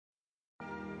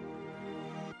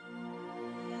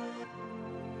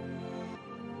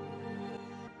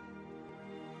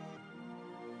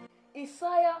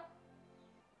Isaiah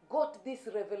got this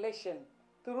revelation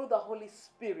through the Holy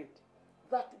Spirit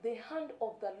that the hand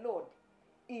of the Lord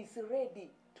is ready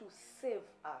to save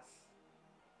us.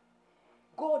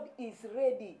 God is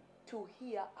ready to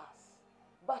hear us.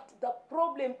 But the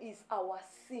problem is our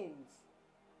sins,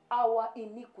 our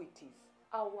iniquities,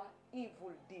 our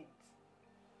evil deeds.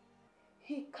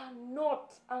 He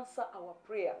cannot answer our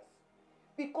prayers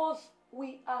because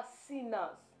we are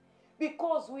sinners,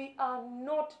 because we are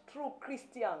not true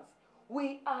Christians.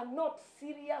 We are not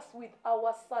serious with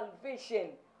our salvation.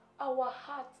 Our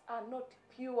hearts are not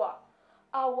pure.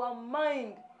 Our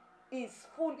mind is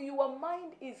full. Your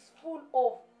mind is full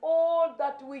of all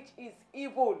that which is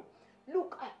evil.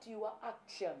 Look at your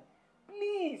action.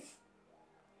 Please,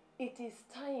 it is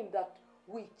time that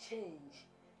we change.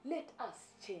 Let us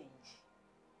change.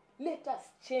 Let us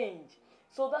change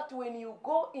so that when you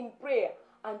go in prayer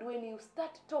and when you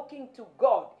start talking to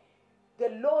God, the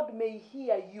Lord may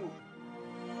hear you.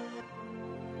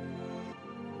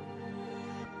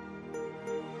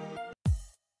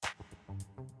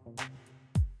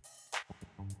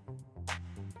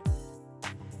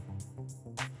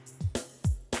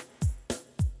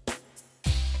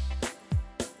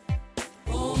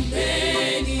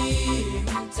 Ombeni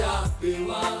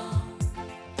mtapewa,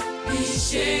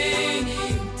 bisheni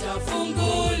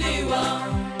mtafunguliwa,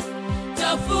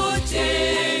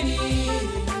 tafuteni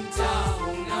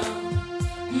mtaona,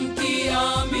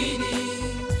 mkiamini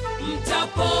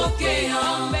mtapokea.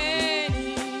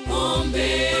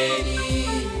 Ombeni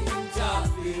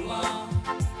mtapewa,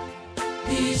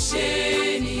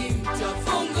 bisheni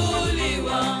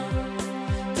mtafunguliwa,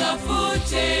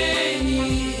 tafuteni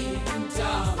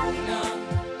mtaona,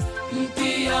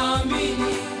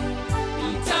 mkiamini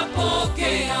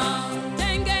mtapokea.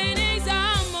 Tengeneza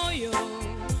moyo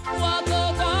wako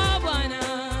kwa Bwana,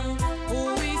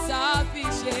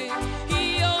 uisafishe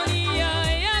hiyo nia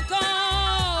yako,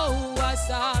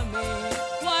 uwasamehe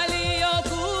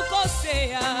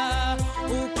waliokukosea,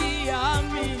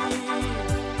 ukiamini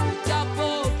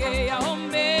utapokea.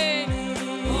 Ombeni,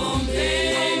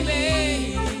 ombeni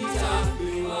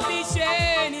mtapewa,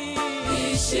 bisheni,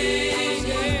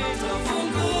 bisheni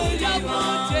mtafunguliwa,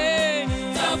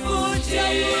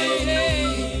 tafuteni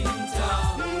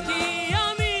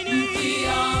mkiamini,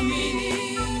 mkiamini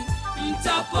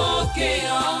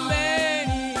mtapokea.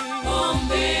 Ombeni,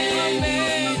 ombeni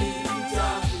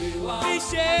mtapewa,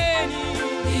 bisheni,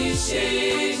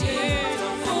 bisheni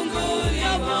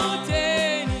mtafunguliwa,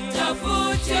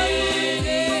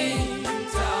 tafuteni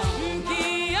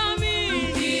mkiamini,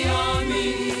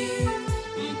 mkiamini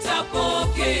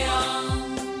mtapokea.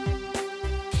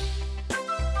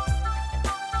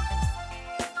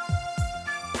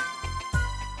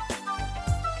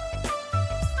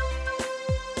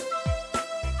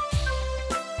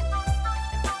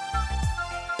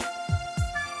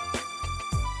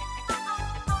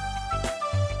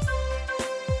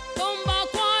 Omba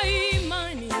kwa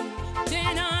imani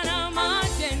tena na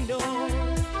matendo.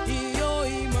 Hiyo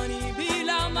imani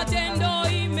bila matendo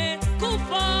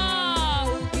imekufa.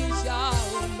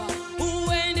 Ukishaomba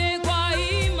uende kwa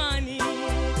imani,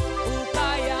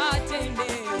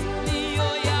 ukayatende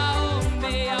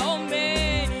uliyoyaombea.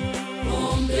 Ombeni,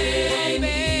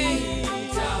 ombeni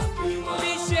mtapewa,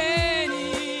 bisheni,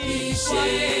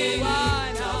 bisheni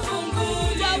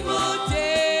mtafunguliwa,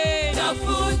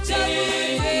 tafuteni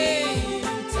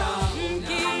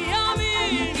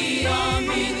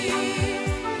mkiamini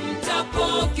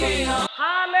mtapokea.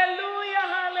 Hallelujah,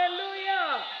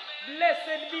 hallelujah.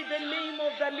 Blessed be the name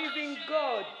of the living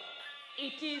God.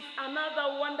 It is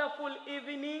another wonderful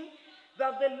evening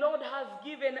that the Lord has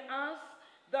given us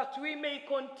that we may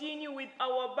continue with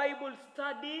our Bible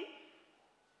study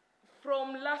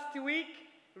from last week.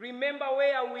 Remember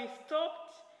where we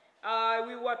stopped?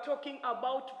 We were talking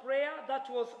about prayer. That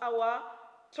was our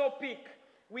topic.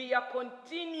 We are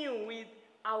continuing with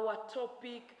our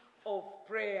topic of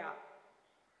prayer.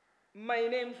 My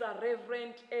name's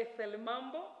Reverend Ethel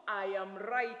Mambo. I am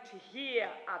right here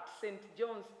at St.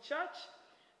 John's Church,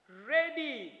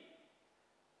 ready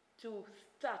to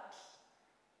start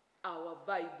our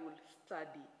Bible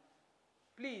study.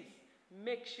 Please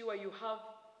make sure you have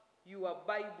your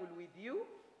Bible with you,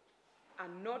 a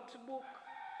notebook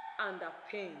and a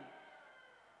pen,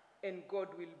 and God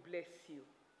will bless you.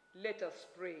 Let us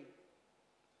pray.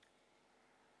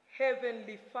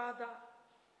 Heavenly Father,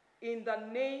 in the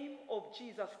name of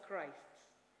Jesus Christ,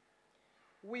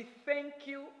 we thank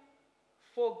you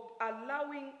for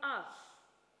allowing us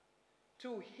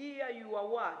to hear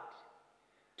your word,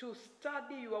 to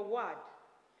study your word.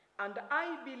 And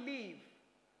I believe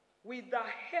with the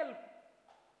help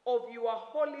of your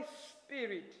Holy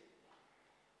Spirit,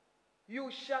 you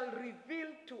shall reveal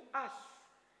to us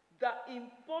the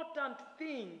important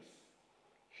things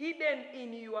hidden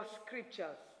in your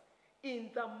scriptures, in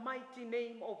the mighty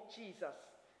name of Jesus.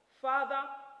 Father,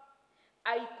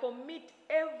 I commit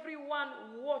everyone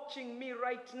watching me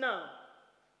right now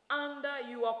under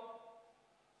your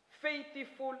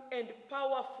faithful and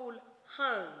powerful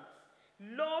hands.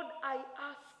 Lord, I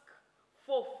ask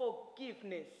for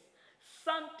forgiveness.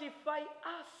 Sanctify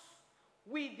us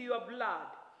with your blood.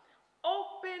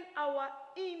 Open our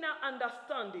inner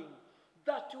understanding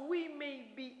that we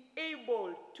may be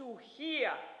able to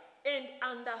hear and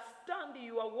understand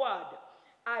your word.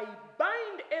 I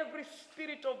bind every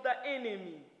spirit of the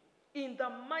enemy in the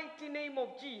mighty name of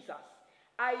Jesus.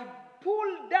 I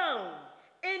pull down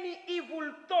any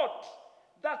evil thought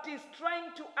that is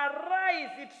trying to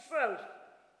arise itself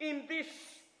in this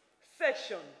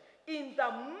session. In the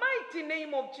mighty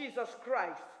name of Jesus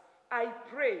Christ, I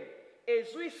pray as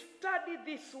we study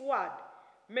this word,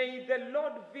 may the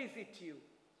Lord visit you.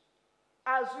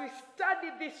 As we study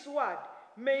this word,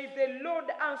 may the Lord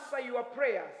answer your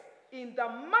prayers. In the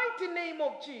mighty name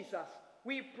of Jesus,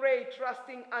 we pray,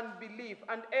 trusting and believe.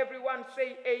 And everyone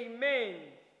say amen.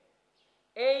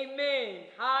 Amen.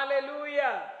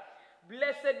 Hallelujah.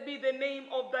 Blessed be the name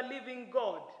of the living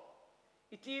God.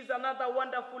 It is another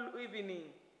wonderful evening,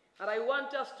 and I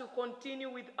want us to continue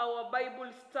with our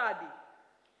Bible study.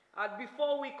 And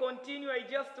before we continue, I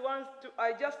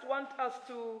just want us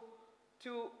to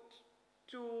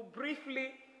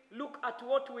briefly look at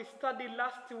what we studied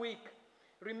last week.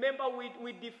 Remember,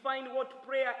 we defined what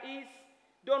prayer is.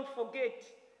 Don't forget,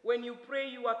 when you pray,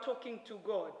 you are talking to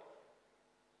God.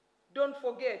 Don't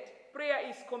forget, prayer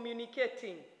is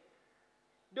communicating.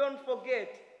 Don't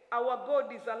forget, our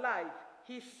God is alive.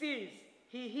 He sees,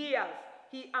 he hears,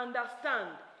 he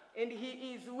understands, and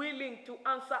he is willing to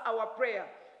answer our prayer.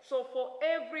 So for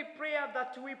every prayer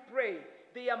that we pray,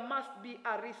 there must be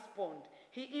a response.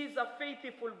 He is a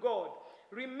faithful God.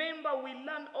 Remember,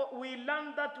 we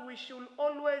learn that we should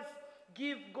always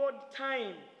give God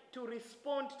time to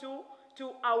respond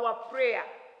to our prayer.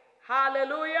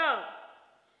 Hallelujah.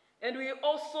 And we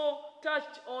also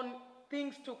touched on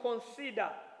things to consider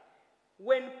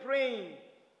when praying.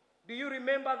 Do you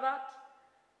remember that?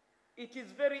 It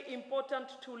is very important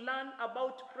to learn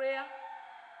about prayer.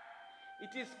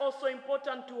 It is also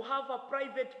important to have a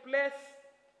private place,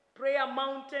 prayer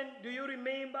mountain. Do you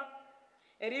remember?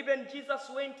 And even Jesus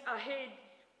went ahead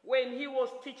when he was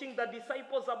teaching the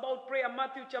disciples about prayer,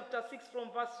 Matthew chapter 6 from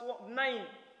verse 9.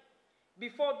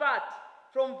 Before that,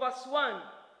 from verse 1,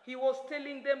 he was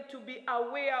telling them to be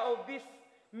aware of these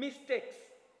mistakes.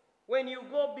 When you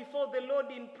go before the Lord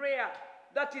in prayer,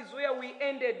 that is where we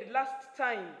ended last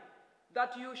time,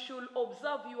 that you should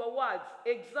observe your words,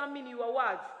 examine your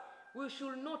words. We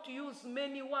should not use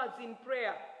many words in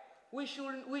prayer. We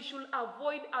should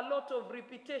avoid a lot of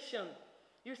repetition.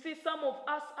 You see, some of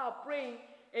us are praying,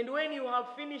 and when you have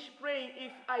finished praying,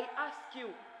 if I ask you,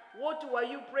 what were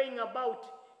you praying about?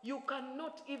 You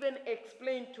cannot even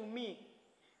explain to me.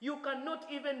 You cannot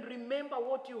even remember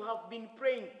what you have been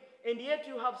praying, and yet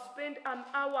you have spent an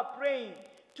hour praying,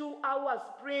 2 hours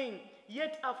praying,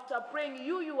 yet after praying,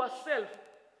 you yourself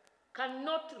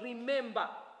cannot remember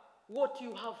what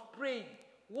you have prayed,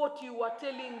 what you are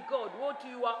telling God, what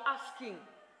you are asking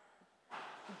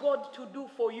God to do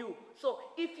for you. So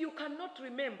if you cannot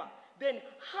remember, then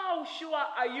how sure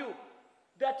are you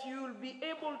that you will be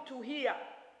able to hear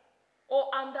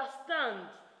or understand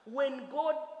when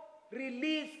God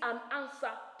releases an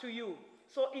answer to you?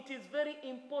 So it is very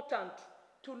important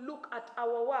to look at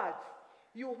our words.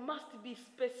 You must be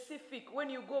specific when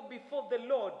you go before the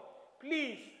Lord.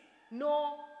 Please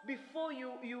know, before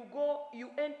you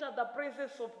enter the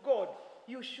presence of God,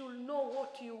 you should know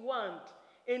what you want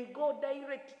and go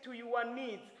direct to your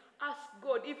needs. Ask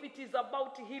God. If it is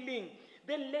about healing,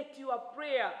 then let your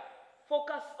prayer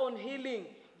focus on healing.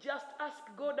 Just ask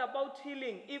God about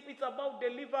healing. If it's about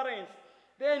deliverance,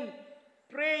 then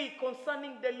pray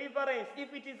concerning deliverance.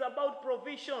 If it is about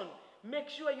provision, make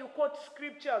sure you quote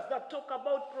scriptures that talk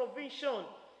about provision.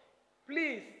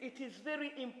 Please, it is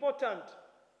very important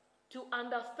to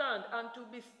understand and to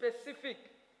be specific.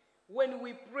 When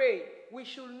we pray, we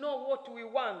should know what we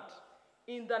want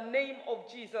in the name of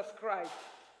Jesus Christ.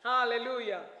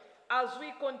 Hallelujah. As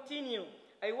we continue,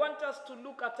 I want us to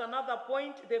look at another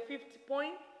point, the 5th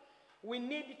point. We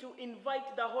need to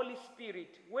invite the Holy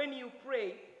Spirit. When you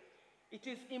pray, it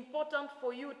is important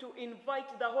for you to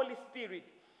invite the Holy Spirit.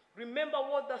 Remember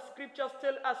what the scriptures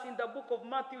tell us in the book of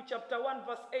Matthew chapter 1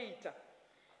 verse 8.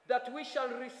 That we shall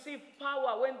receive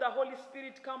power when the Holy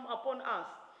Spirit come upon us.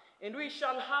 and we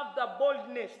shall have the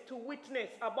boldness to witness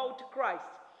about Christ.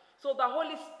 So the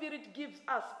Holy Spirit gives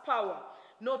us power,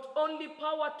 not only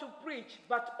power to preach,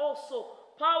 but also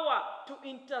power to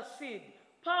intercede,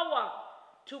 power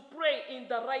to pray in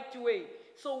the right way.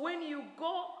 So when you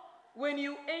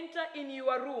enter in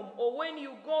your room, or when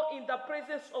you go in the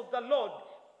presence of the Lord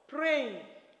praying,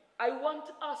 I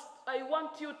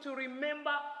want you to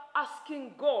remember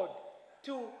asking God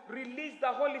to release the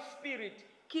Holy Spirit.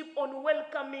 Keep on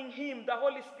welcoming him, the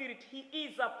Holy Spirit. He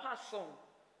is a person.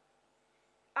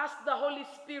 Ask the Holy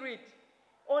Spirit,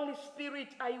 Holy Spirit,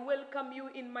 I welcome you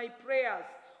in my prayers.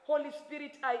 Holy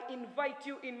Spirit, I invite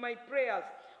you in my prayers.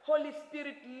 Holy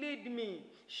Spirit, lead me.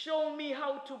 Show me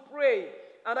how to pray.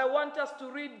 And I want us to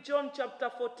read John chapter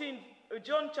 14,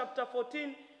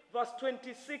 verse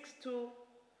 26 to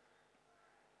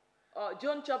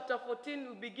John chapter 14,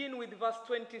 we begin with verse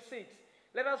 26.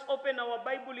 Let us open our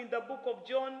Bible in the book of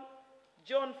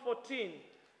John 14,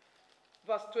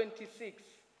 verse 26.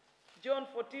 John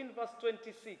 14, verse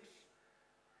 26.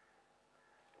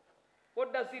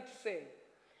 What does it say?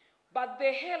 But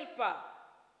the Helper,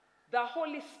 the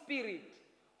Holy Spirit,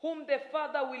 whom the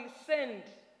Father will send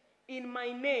in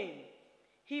my name,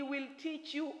 he will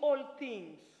teach you all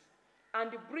things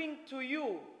and bring to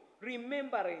you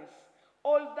remembrance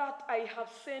all that I have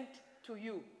sent to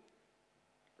you.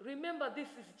 Remember, this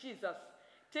is Jesus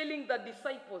telling the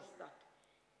disciples that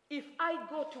if I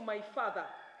go to my Father,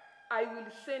 I will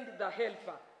send the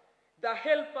Helper,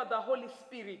 the Holy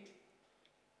Spirit.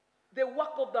 The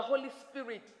work of the Holy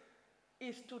Spirit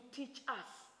is to teach us.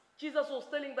 Jesus was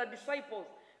telling the disciples,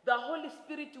 the Holy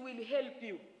Spirit will help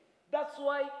you. That's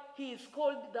why he is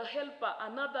called the Helper,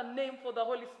 another name for the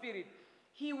Holy Spirit.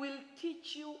 He will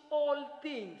teach you all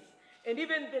things, and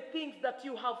even the things that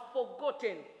you have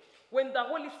forgotten. When the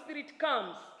Holy Spirit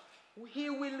comes, he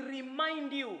will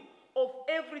remind you of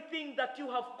everything that you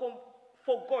have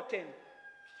forgotten.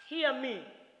 Hear me,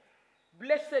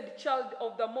 blessed child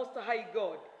of the Most High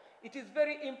God. It is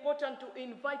very important to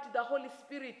invite the Holy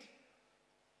Spirit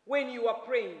when you are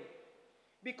praying,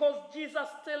 because Jesus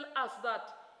tells us that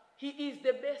he is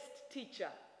the best teacher.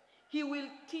 He will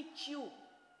teach you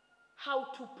how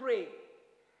to pray.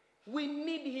 We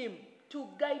need him to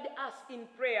guide us in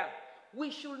prayer.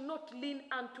 We should not lean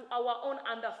unto our own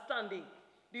understanding.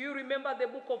 Do you remember the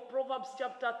book of Proverbs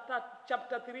chapter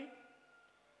 3?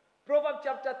 Proverbs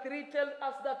chapter 3 tells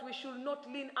us that we should not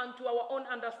lean unto our own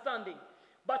understanding,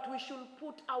 but we should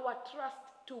put our trust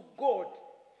to God.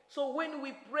 So when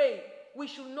we pray, we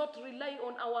should not rely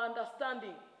on our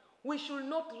understanding. We should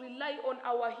not rely on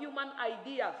our human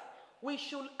ideas. We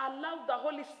should allow the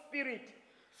Holy Spirit,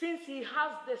 since he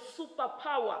has the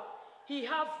superpower, he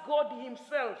has God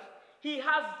himself, he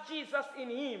has Jesus in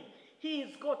him, he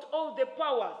has got all the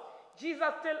powers.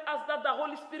 Jesus tells us that the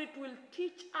Holy Spirit will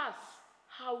teach us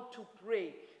how to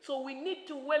pray. So we need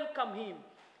to welcome him.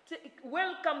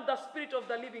 Welcome the Spirit of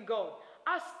the living God.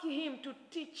 Ask him to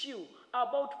teach you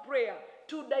about prayer,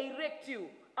 to direct you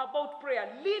about prayer.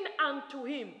 Lean unto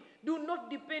him. Do not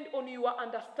depend on your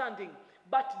understanding,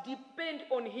 but depend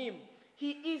on him.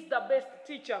 He is the best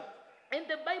teacher. And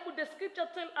the Bible, the scripture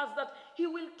tells us that he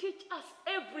will teach us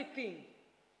everything,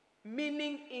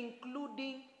 meaning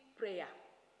including prayer.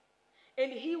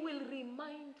 And he will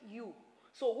remind you.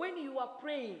 So when you are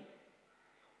praying,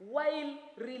 while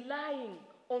relying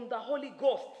on the Holy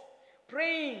Ghost,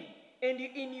 praying, and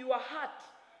in your heart,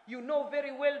 you know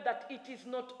very well that it is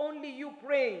not only you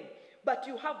praying, but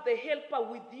you have the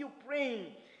Helper with you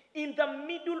praying. In the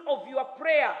middle of your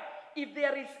prayer, if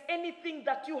there is anything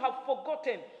that you have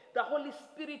forgotten, the Holy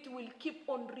Spirit will keep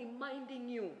on reminding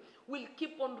you.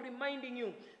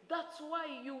 That's why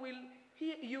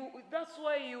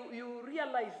you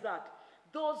realize that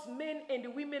those men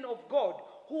and women of God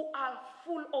who are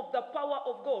full of the power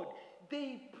of God,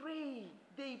 they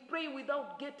pray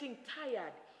without getting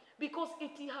tired, because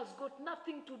it has got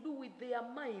nothing to do with their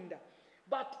mind,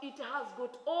 but it has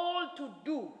got all to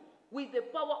do with the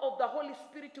power of the Holy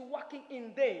Spirit working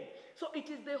in them. So it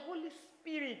is the Holy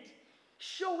Spirit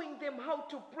showing them how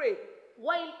to pray.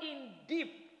 While in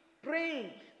deep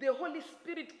praying, the Holy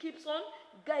Spirit keeps on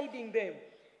guiding them.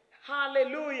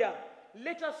 Hallelujah.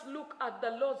 Let us look at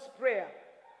the Lord's Prayer.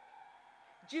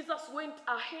 Jesus went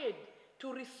ahead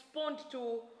to respond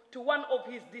to one of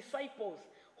his disciples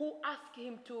who asked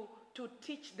him to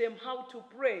teach them how to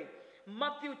pray.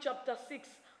 Matthew chapter 6,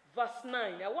 verse 9.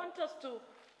 I want us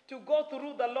to go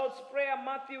through the Lord's Prayer,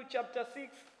 Matthew chapter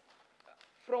 6,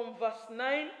 from verse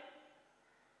 9.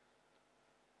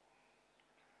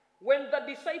 When the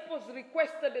disciples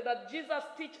requested that Jesus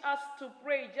teach us to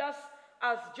pray just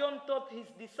as John taught his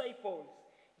disciples,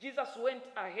 Jesus went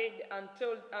ahead and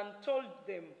told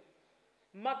them,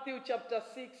 Matthew chapter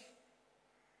 6,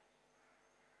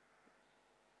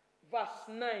 verse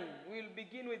 9. We'll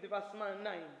begin with verse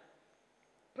 9.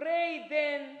 Pray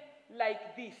then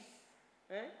like this.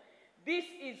 This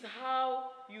is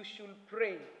how you should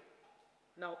pray.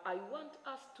 Now, I want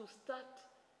us to start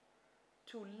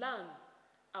to learn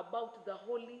about the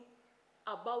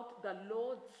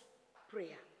Lord's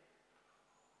Prayer.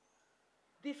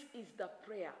 This is the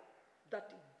prayer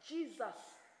that Jesus,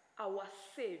 our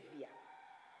Savior,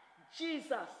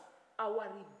 Jesus, our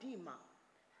Redeemer,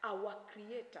 our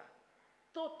Creator,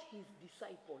 taught his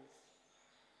disciples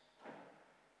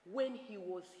when he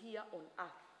was here on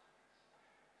earth.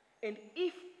 And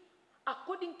if,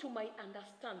 according to my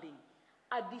understanding,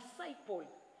 a disciple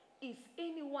is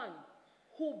anyone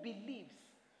who believes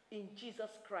in Jesus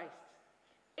Christ,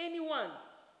 anyone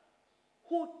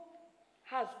who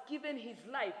has given his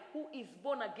life, who is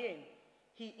born again,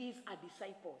 he is a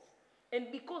disciple.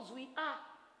 And because we are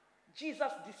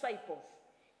Jesus' disciples,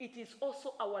 it is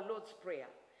also our Lord's Prayer.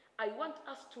 I want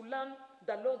us to learn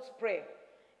the Lord's Prayer.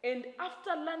 And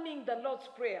after learning the Lord's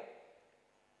Prayer,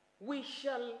 we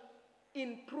shall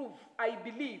improve, I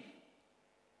believe,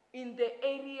 in the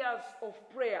areas of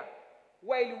prayer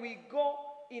while we go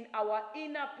in our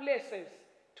inner places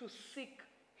to seek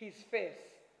his face.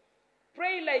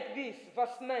 Pray like this,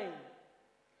 verse 9.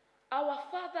 Our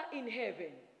Father in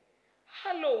heaven,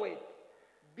 hallowed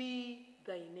be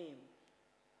thy name.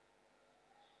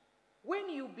 When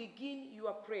you begin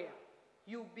your prayer,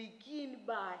 you begin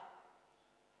by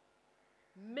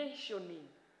mentioning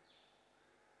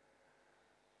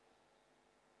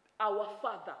our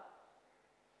Father.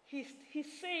 He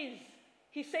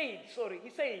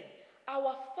said,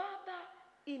 our Father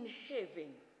in heaven,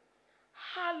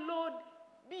 hallowed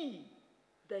be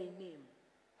thy name.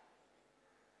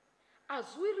 As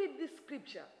we read this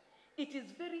scripture, it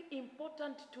is very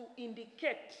important to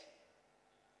indicate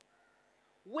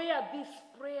where these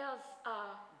prayers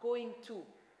are going to,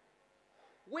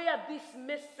 where this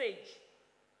message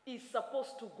is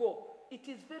supposed to go. It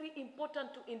is very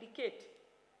important to indicate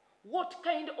what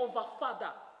kind of a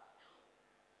father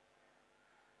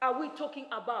are we talking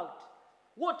about?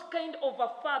 What kind of a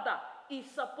father is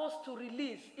supposed to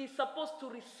release, is supposed to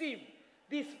receive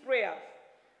these prayers?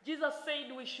 Jesus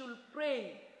said we should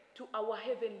pray to our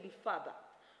Heavenly Father,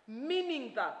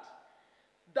 meaning that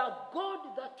the God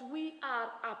that we are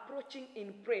approaching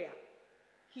in prayer,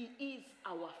 he is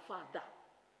our Father.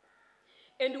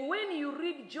 And when you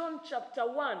read John chapter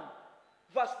 1,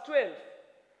 verse 12,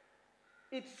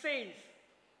 it says,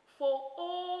 for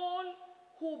all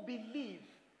who believe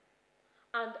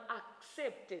and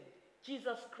accepted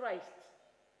Jesus Christ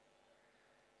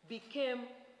became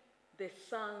the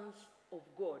sons of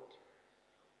God.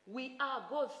 We are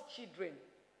God's children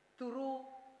through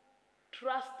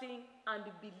trusting and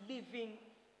believing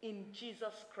in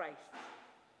Jesus Christ.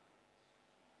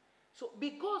 So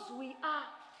because we are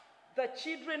the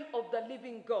children of the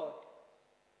living God,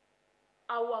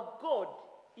 our God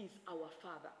is our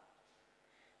Father.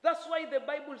 That's why the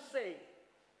Bible says,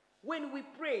 when we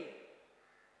pray,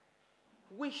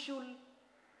 we should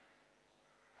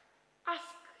ask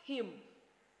him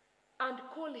and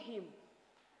call him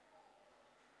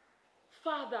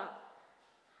Father,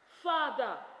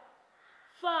 Father,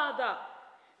 Father.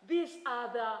 These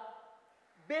are the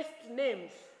best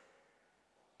names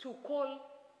to call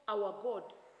our God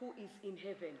who is in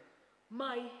heaven.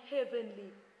 My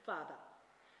heavenly Father.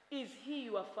 Is he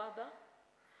your Father?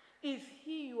 Is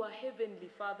he your heavenly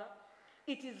Father?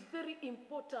 It is very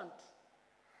important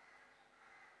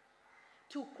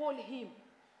to call him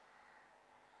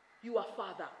your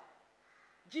Father.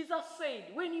 Jesus said,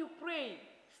 when you pray,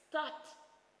 start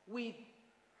with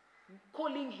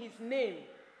calling his name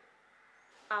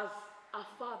as a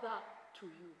Father to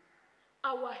you.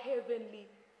 Our heavenly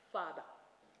Father.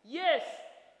 Yes,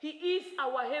 he is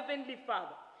our heavenly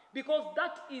Father, because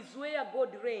that is where God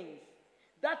reigns.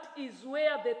 That is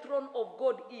where the throne of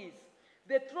God is.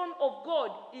 The throne of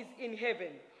God is in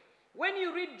heaven. When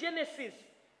you read Genesis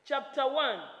chapter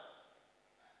 1,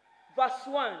 verse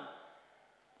 1.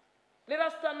 Let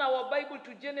us turn our Bible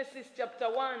to Genesis chapter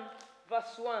 1,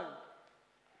 verse 1.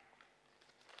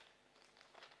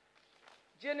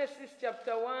 Genesis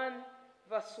chapter 1,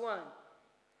 verse 1.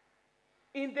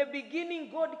 In the beginning,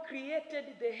 God created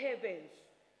the heavens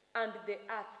and the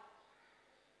earth.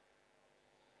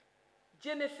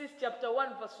 Genesis chapter 1,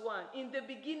 verse 1. In the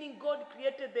beginning, God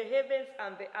created the heavens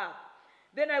and the earth.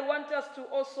 Then I want us to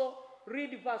also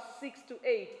read verse 6 to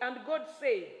 8. And God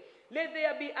said, let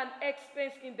there be an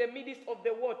expanse in the midst of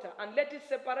the water, and let it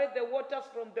separate the waters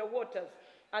from the waters.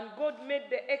 And God made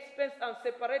the expanse and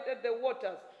separated the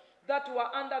waters that were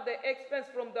under the expanse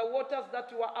from the waters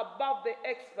that were above the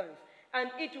expanse. And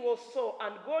it was so.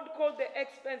 And God called the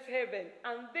expanse heaven.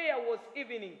 And there was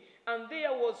evening, and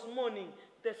there was morning,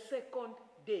 the second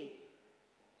day.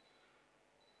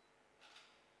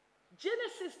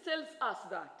 Genesis tells us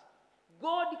that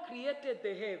God created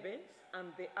the heavens and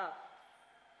the earth.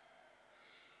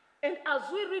 And as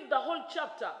we read the whole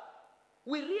chapter,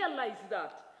 we realize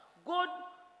that God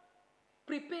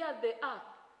prepared the earth,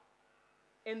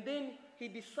 and then he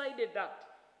decided that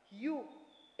you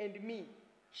and me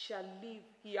shall live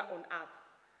here on earth,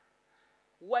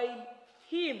 while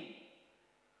him,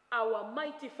 our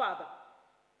mighty Father,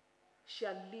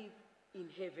 shall live in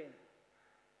heaven.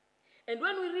 And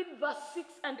when we read verse 6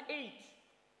 and 8,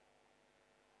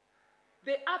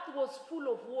 the earth was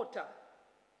full of water.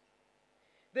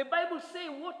 The Bible says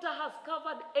water has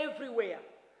covered everywhere.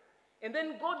 And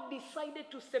then God decided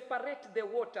to separate the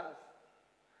waters.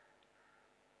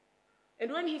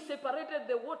 And when he separated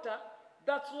the water,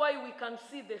 that's why we can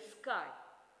see the sky.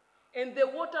 And the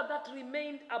water that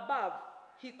remained above,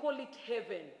 he called it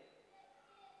heaven.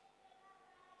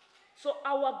 So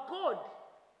our God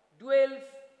dwells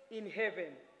in heaven.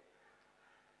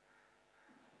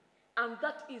 And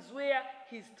that is where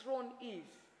his throne is.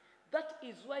 That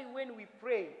is why when we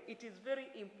pray, it is very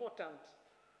important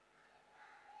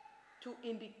to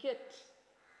indicate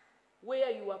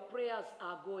where your prayers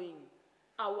are going.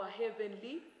 Our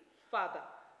heavenly Father.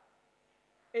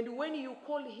 And when you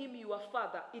call him your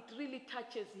Father, it really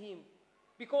touches him.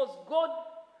 Because God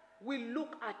will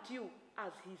look at you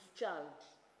as his child.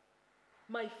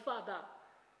 My Father,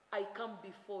 I come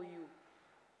before you.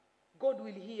 God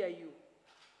will hear you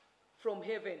from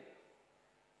heaven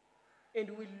and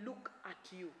will look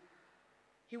at you.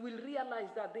 He will realize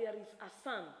that there is a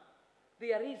son,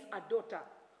 there is a daughter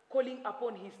calling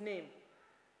upon his name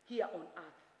here on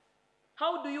earth.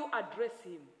 How do you address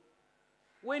him?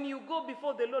 When you go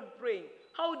before the Lord praying,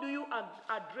 how do you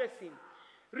address him?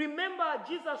 Remember,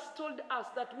 Jesus told us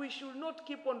that we should not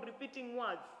keep on repeating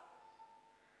words.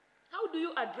 How do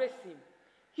you address him?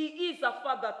 He is a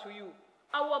father to you.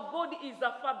 Our God is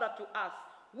a father to us.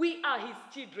 We are his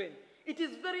children. It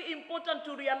is very important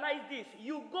to realize this.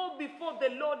 You go before the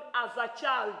Lord as a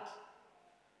child,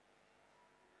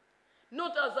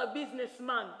 not as a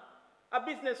businessman, a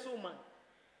businesswoman.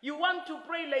 You want to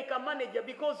pray like a manager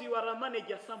because you are a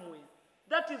manager somewhere.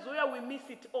 That is where we miss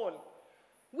it all.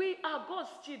 We are God's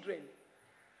children.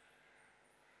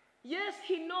 Yes,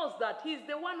 he knows that. He's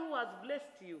the one who has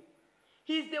blessed you.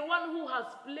 He's the one who has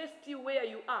placed you where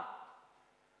you are.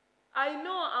 I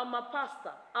know I'm a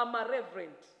pastor, I'm a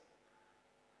reverend.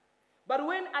 But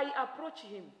when I approach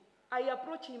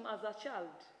him as a child.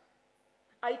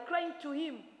 I cry to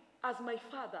him as my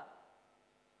father.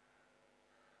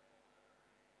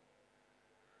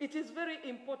 It is very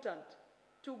important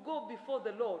to go before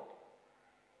the Lord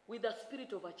with the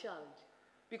spirit of a child.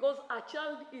 Because a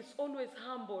child is always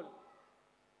humble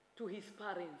to his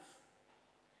parents.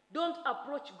 Don't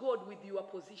approach God with your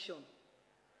position.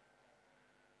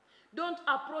 Don't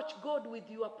approach God with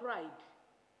your pride,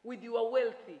 with your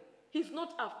wealthy. He's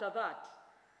not after that.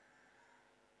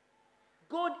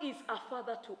 God is a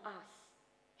father to us.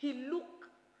 He looked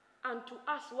unto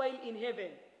us while in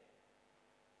heaven.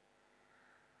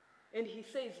 And he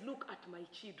says, look at my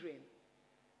children.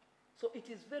 So it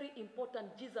is very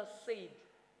important. Jesus said,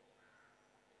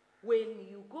 when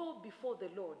you go before the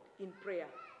Lord in prayer,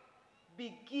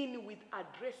 begin with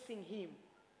addressing him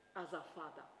as a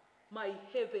father. My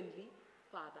heavenly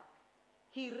Father.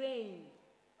 He reigns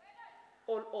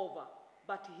all over,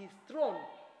 but his throne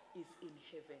is in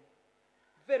heaven.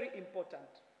 Very important.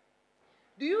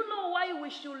 Do you know why we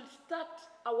should start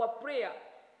our prayer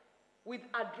with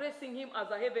addressing him as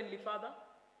a heavenly Father?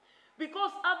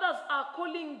 Because others are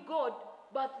calling God,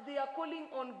 but they are calling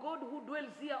on God who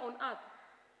dwells here on earth.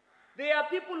 There are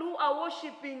people who are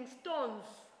worshiping stones.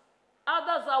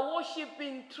 Others are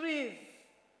worshiping trees.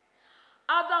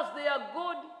 Others, their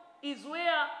God is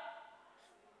where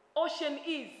ocean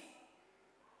is.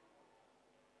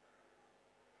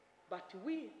 But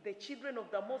we, the children of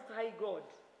the Most High God,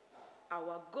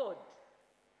 our God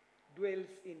dwells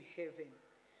in heaven.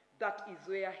 That is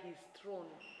where his throne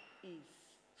is.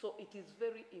 So it is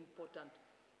very important.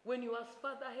 When you ask,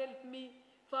 Father, help me,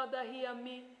 Father, hear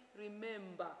me,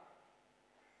 remember,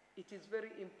 it is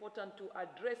very important to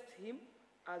address him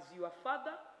as your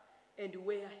Father and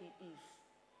where he is.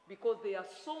 Because there are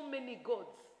so many gods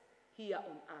here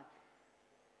on earth.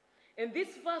 And this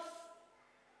verse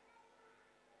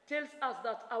tells us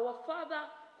that our Father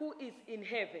who is in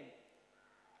heaven,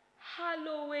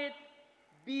 hallowed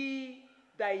be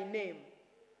thy name.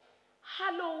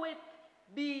 Hallowed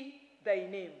be thy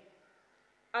name.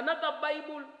 Another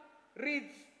Bible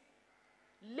reads,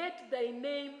 let thy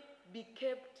name be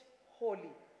kept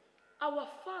holy. Our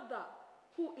Father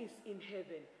who is in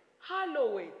heaven,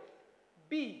 hallowed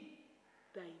be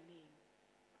thy name.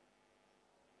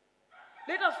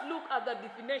 Let us look at the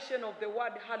definition of the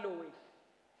word hallowed.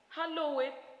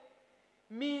 Hallowed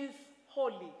means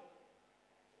holy,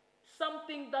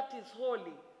 something that is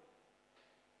holy,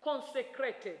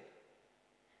 consecrated,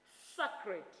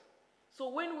 sacred. So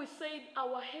when we say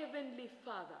our heavenly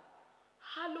Father,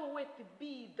 hallowed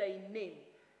be thy name,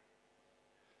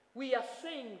 we are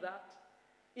saying that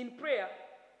in prayer,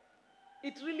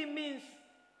 it really means,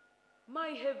 my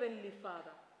heavenly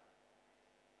Father,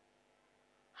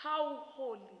 how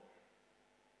holy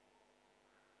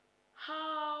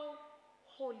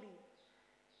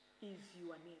is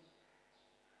your name.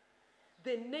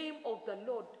 The name of the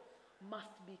Lord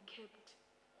must be kept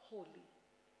holy.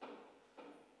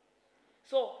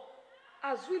 So,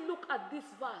 as we look at this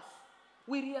verse,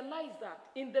 we realize that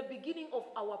in the beginning of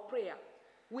our prayer,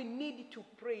 we need to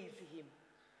praise Him.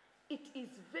 It is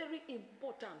very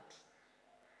important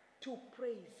to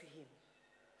praise Him.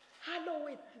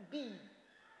 Hallowed be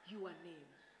your name.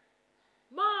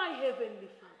 My heavenly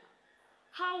Father,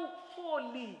 how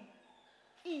holy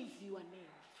is your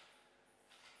name.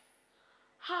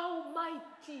 How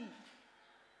mighty,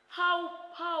 how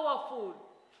powerful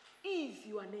is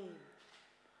your name.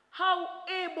 How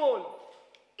able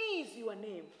is your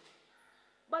name.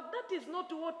 But that is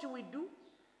not what we do.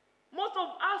 Most of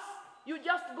us, you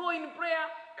just go in prayer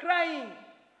crying.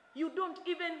 You don't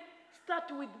even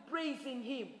start with praising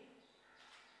Him.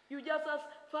 You just ask,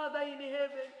 Father in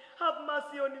heaven, have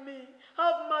mercy on me.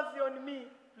 Have mercy on me.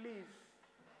 Please.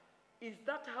 Is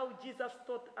that how Jesus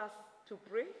taught us to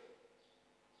pray?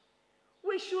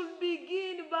 We should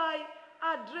begin by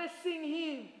addressing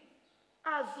Him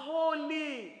as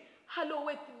holy.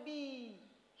 Hallowed be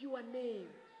your name.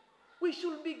 We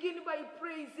should begin by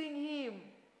praising Him.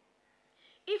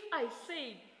 If I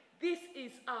say this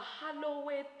is a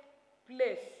hallowed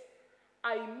place,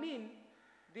 I mean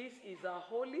this is a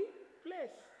holy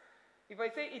place. If I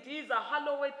say it is a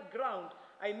hallowed ground,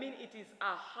 I mean it is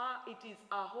a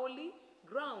holy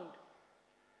ground.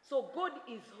 So God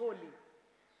is holy,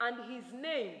 and His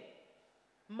name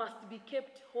must be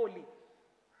kept holy.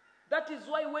 That is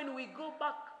why when we go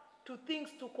back to things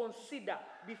to consider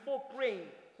before praying,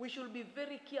 we should be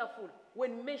very careful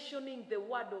when mentioning the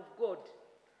word of God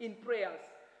in prayers.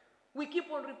 We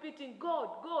keep on repeating, God,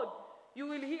 God. You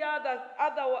will hear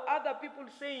other people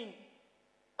saying,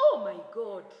 oh my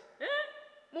God,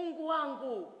 Mungu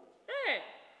wangu.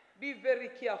 Be very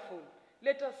careful.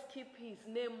 Let us keep His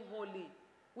name holy.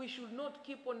 We should not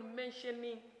keep on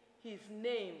mentioning His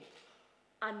name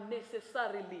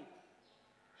unnecessarily.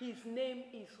 His name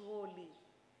is holy.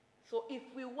 So if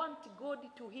we want God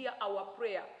to hear our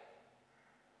prayer,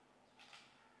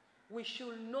 we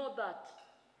should know that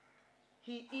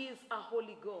He is a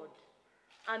holy God,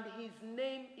 and His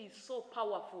name is so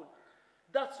powerful.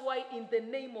 That's why in the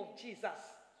name of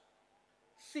Jesus,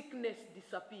 sickness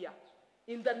disappears.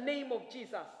 In the name of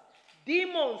Jesus,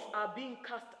 demons are being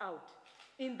cast out.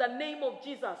 In the name of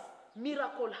Jesus,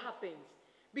 miracle happens.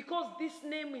 Because this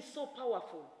name is so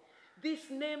powerful. This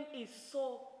name is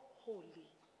so holy.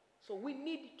 So we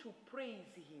need to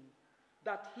praise Him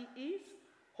that He is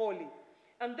holy.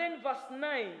 And then verse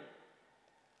 10.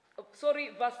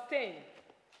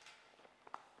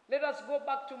 Let us go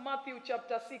back to Matthew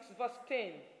chapter 6, verse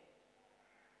 10.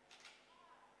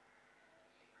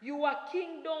 Your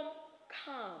kingdom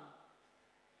come.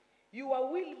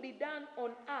 Your will be done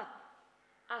on earth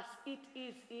as it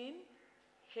is in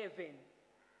heaven.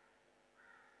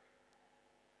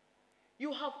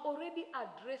 You have already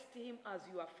addressed Him as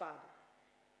your Father,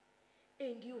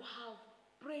 and you have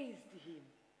praised Him.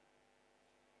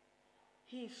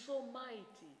 He is so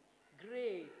mighty,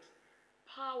 great,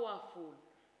 powerful,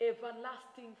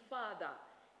 everlasting Father,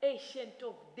 ancient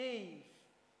of days.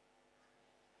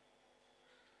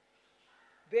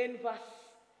 Then verse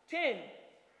 10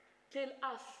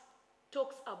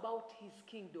 talks about His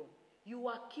kingdom.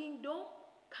 Your kingdom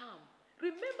come.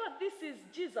 Remember, this is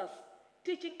Jesus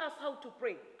teaching us how to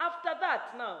pray. After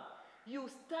that, now, you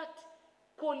start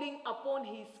calling upon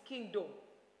His kingdom.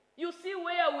 You see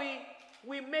where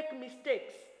we make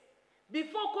mistakes.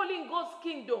 Before calling God's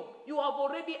kingdom, you have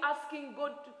already asking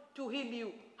God to heal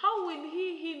you. How will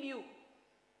He heal you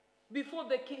before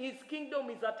His kingdom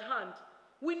is at hand?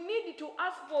 We need to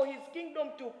ask for His kingdom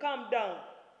to come down.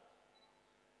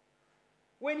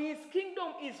 When His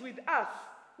kingdom is with us,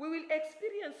 we will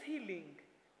experience healing.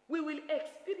 We will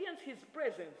experience his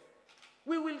presence.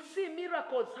 We will see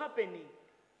miracles happening.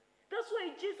 That's why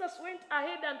Jesus went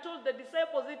ahead and told the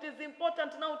disciples it is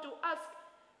important now to ask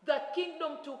the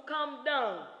kingdom to come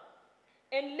down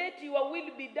and let your will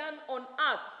be done on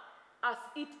earth as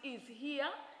it is here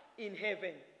in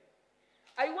heaven.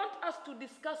 I want us to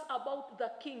discuss about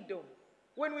the kingdom.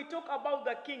 When we talk about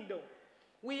the kingdom,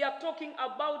 we are talking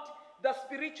about the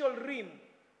spiritual realm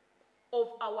of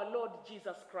our Lord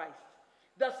Jesus Christ,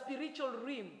 the spiritual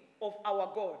realm of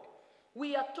our God.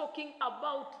 We are talking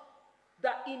about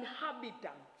the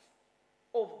inhabitants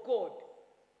of God,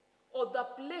 or the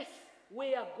place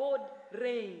where God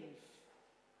reigns.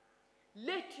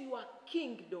 Let your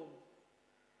kingdom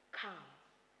come.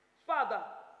 Father,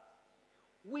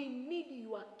 we need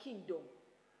your kingdom.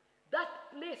 That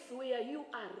place where you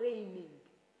are reigning,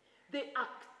 the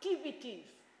activities,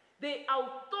 the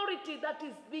authority that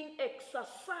is being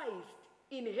exercised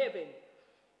in heaven.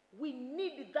 We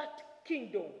need that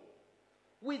kingdom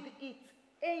with its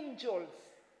angels,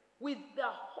 with the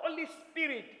Holy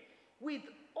Spirit, with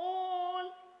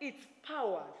all its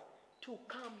powers to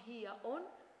come here on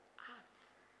earth.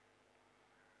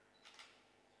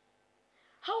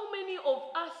 How many of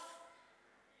us,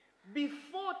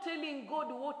 before telling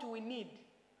God what we need,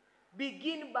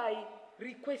 begin by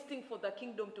requesting for the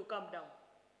kingdom to come down?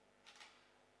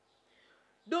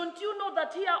 Don't you know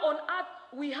that here on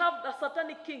earth we have the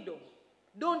satanic kingdom?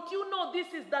 Don't you know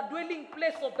this is the dwelling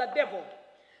place of the devil?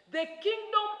 The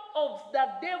kingdom of the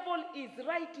devil is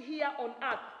right here on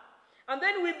earth. And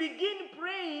then we begin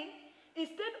praying,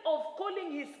 instead of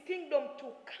calling his kingdom to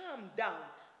come down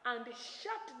and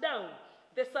shut down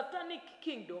the satanic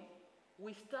kingdom,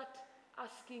 we start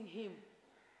asking him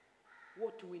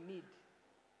what we need,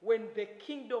 when the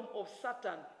kingdom of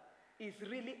Satan is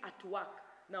really at work.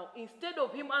 Now, instead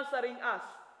of him answering us,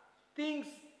 things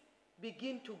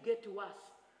begin to get worse.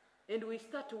 And we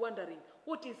start wondering,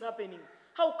 what is happening?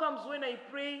 How comes when I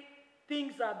pray,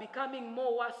 things are becoming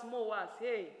more worse, more worse?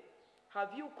 Hey, have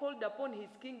you called upon his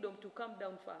kingdom to come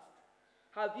down first?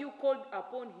 Have you called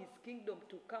upon his kingdom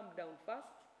to come down first?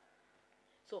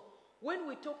 So, when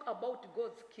we talk about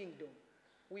God's kingdom,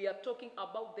 we are talking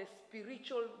about the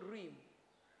spiritual realm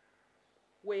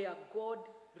where God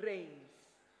reigns.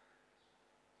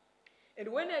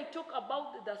 And when I talk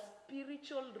about the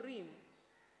spiritual realm,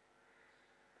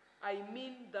 I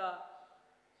mean the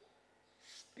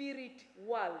spirit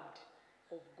world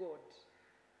of God.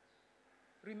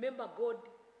 Remember, God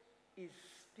is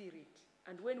spirit.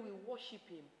 And when we worship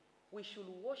him, we should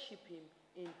worship him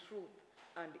in truth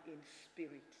and in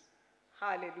spirit.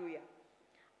 Hallelujah.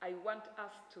 I want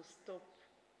us to stop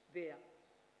there.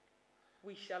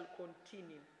 We shall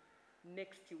continue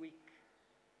next week.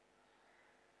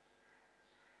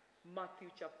 Matthew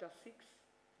chapter 6,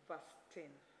 verse 10.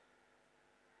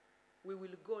 We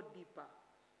will go deeper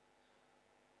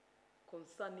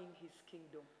concerning his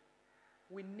kingdom.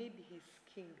 We need his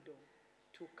kingdom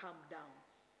to come down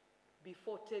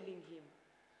before telling him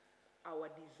our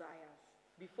desires,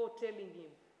 before telling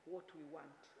him what we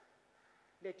want.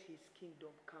 Let his kingdom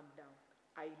come down.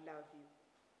 I love you.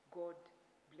 God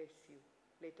bless you.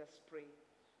 Let us pray.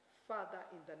 Father,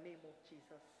 in the name of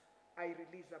Jesus, I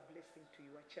release a blessing to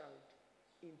your child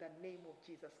in the name of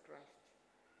Jesus Christ.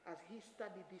 As he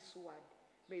studied this word,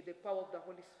 may the power of the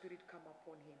Holy Spirit come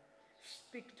upon him.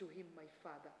 Speak to him, my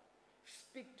Father.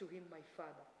 Speak to him, my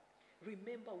Father.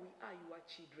 Remember, we are your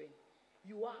children.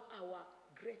 You are our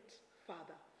great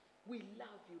Father. We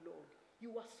love you, Lord.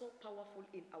 You are so powerful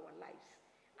in our lives.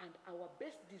 And our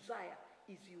best desire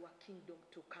is your kingdom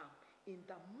to come. In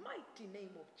the mighty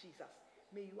name of Jesus,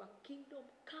 may your kingdom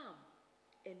come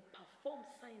and perform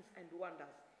signs and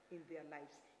wonders in their lives.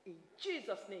 In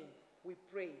Jesus' name, we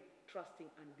pray, trusting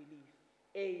and believe.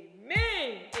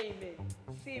 Amen. Amen.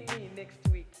 See me next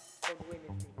week on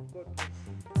Wednesday. God bless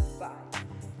you. Bye.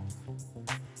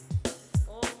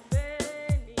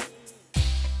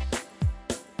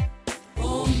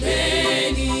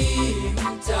 Ombeni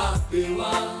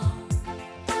mtapewa,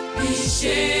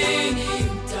 bisheni